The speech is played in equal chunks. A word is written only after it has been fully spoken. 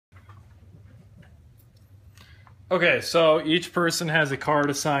Okay, so each person has a card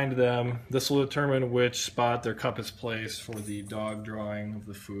assigned to them. This will determine which spot their cup is placed for the dog drawing of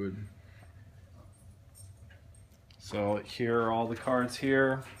the food. So here are all the cards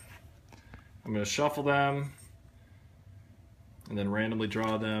here. I'm going to shuffle them and then randomly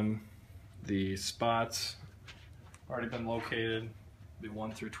draw them. The spots already been located. Be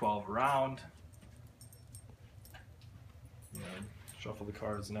 1 through 12 around. Shuffle the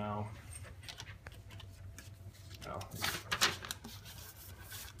cards now. Oh.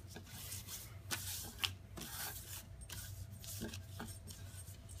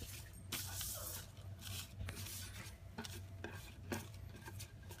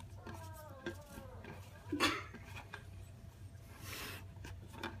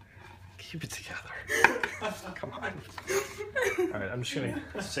 Keep it together. Come on. All right, I'm just gonna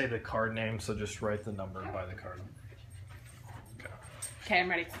say the card name, so just write the number by the card. Okay, I'm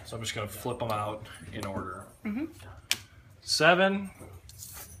ready. So I'm just gonna flip them out in order. 7,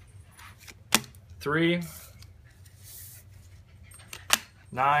 3,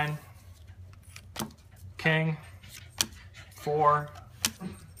 9, king, 4,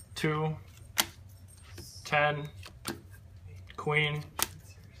 2, 10, queen,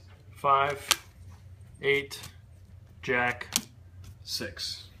 5, 8, jack,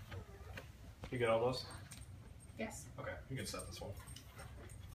 6. You get all those? Yes. Okay, you can set this one.